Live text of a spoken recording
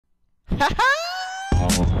This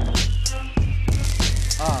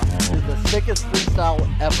is the sickest freestyle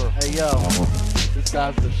ever. Hey yo, this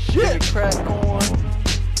guy's the shit. Crack on,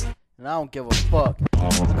 and I don't give a fuck. I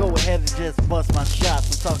go ahead and just bust my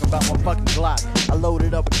shots. I'm talking about my fucking Glock. I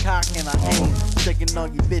loaded up a cock and I aim, checking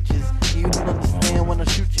on you bitches. You don't understand when I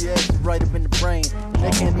shoot your ass right up in the brain. And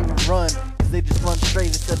they can't even run, cause they just run straight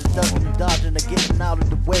instead of ducking and dodging or getting out of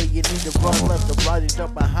the way. You need to run left or right and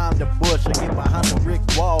jump behind the bush or get behind the brick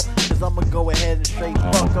wall. Cause I'ma go ahead and straight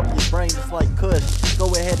fuck up your brain just like Kush.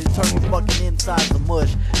 Go ahead and turn your fucking insides to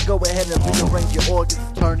mush. Go ahead and rearrange your organs.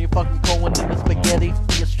 Turn your fucking colon into spaghetti.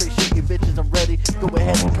 You straight shoot your bitches, I'm ready. Go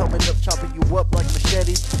ahead and coming up, chopping you up like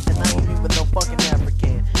machetes. And I ain't even no fucking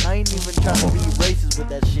African. I ain't even trying to be racist with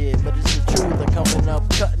that shit, but it's the truth. I'm coming up,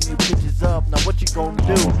 cutting you bitches up. Now what you gonna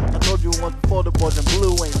do? I told you once before, the boys in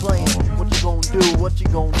blue ain't playing. What you gonna do? What you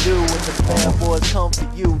gonna do when the bad boys come for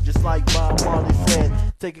you? Just like Bob Marley said,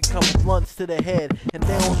 take a couple blunts to the head. And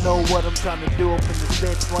they don't know what I'm trying to do up in this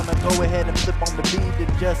bitch. When I go ahead and flip on the beat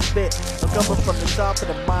and just spit. I'm coming from the top of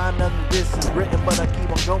the mind, none of this is written, but I keep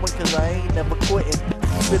on going cause I ain't never quitting.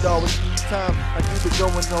 Keep it always each time, I keep it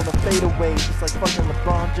going on a fadeaway, just like fucking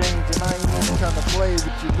LeBron James. And I ain't even trying to play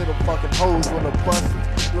with you little fucking hoes, little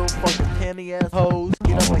buses, little fucking candy ass hoes.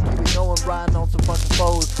 Get up, I keep it going, riding on some fucking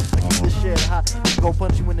foes. I keep this shit hot, go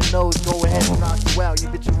punch you in the nose, go ahead and knock you out. You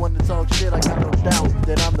bitches wanna talk shit, I got no doubt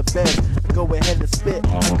that I'm the best. I go ahead and spit,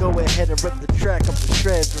 I go ahead and rip the track up the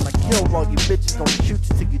shreds. When I kill all you bitches, gonna shoot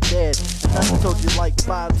you till you dead. And I done told you like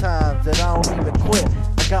 5 times that I don't even quit.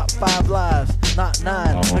 I got 5 lives, not 9.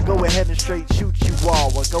 I go ahead and straight shoot you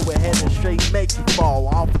all. I go ahead and straight make you fall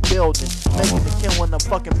off the building. Making the kill when I'm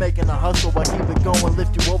fucking making a hustle. I keep it going,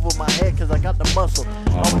 lift you over my head cause I got the muscle.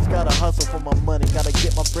 Always gotta hustle for my money, gotta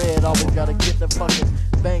get my bread. Always gotta get the fucking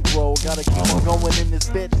bankroll. Gotta keep on going in this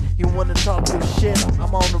bitch. You wanna talk good shit?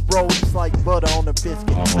 I'm on the road just like butter on a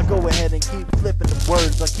biscuit. I go ahead and keep flipping the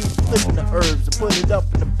words. I keep flipping the herbs and put it up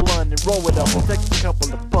in the blunt and roll it up and take a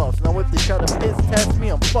couple of puffs. Now if they try to piss test me,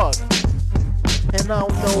 I'm fucked. And I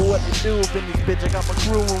don't know what to do up in this bitch. I got my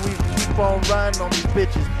crew and we keep on riding on these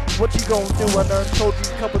bitches. What you gonna do? I done told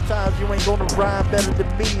you a couple times you ain't gonna rhyme better than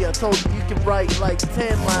me. I told you you can write like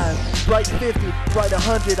 10 lines, write 50, write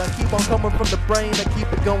 100. I keep on coming from the brain, I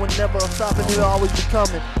keep it going, never stopping, it'll always be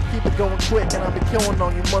coming. Keep it going quick and I be killing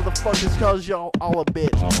on you motherfuckers cause y'all all a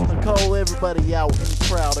bitch. I call everybody out in the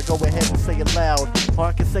crowd, I go ahead and say it loud. Or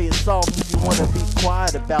I can say it soft if you wanna be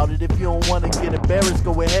quiet about it. If you don't wanna get embarrassed,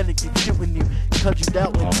 go ahead and keep shooting you. Cause you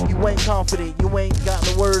doubting, you ain't confident, you ain't got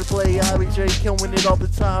the wordplay. I be straight killing it all the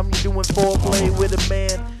time, you doing foreplay with a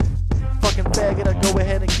man. Fucking faggot, I go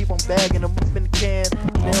ahead and keep on bagging them up in the can.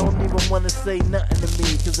 They don't even wanna say nothing to me,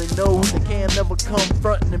 cause they know they can't never come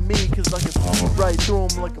frontin' to me. Cause I can see right through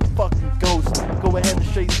them like a fucking ghost. Go ahead and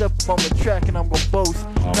straight step up on the track and I'm gon' boast.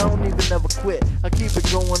 I don't even never quit, I keep it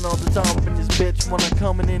going all the time in this bitch. When I'm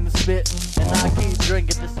coming in to spit, and I keep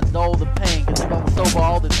drinking, this is all the pain. Cause if I'm sober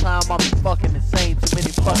all the time, I'll be fucking insane. Too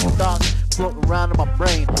many fucking thoughts floating around in my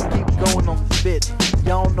brain. Keep going on this bitch,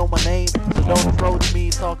 y'all know my name, so don't approach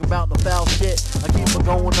me talking about no foul shit. I keep it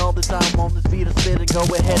going all the time on this beat. I spit and go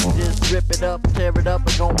ahead and just rip it up, tear it up,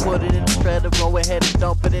 and gon' put it in the shredder. Go ahead and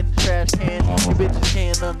dump it in the trash can. You bitches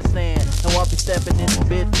can't understand. Now I'll be stepping in this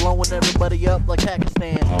bitch, blowing everybody up like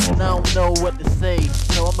Pakistan. And I don't know what to say,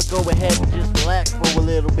 so I'ma go ahead and just relax for a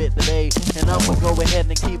little bit today. And I'ma go ahead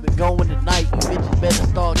and keep it going tonight. You bitches better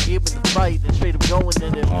start giving the fight and straight up going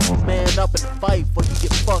in it. Man up in the fight before you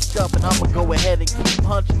get fucked up. And I'ma go ahead and keep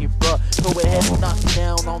punching you, bruh. Go ahead and knock you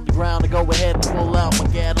down on the ground and go ahead and pull out my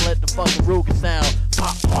gat and let the fucking Ruger sound.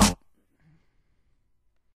 Pop, pop.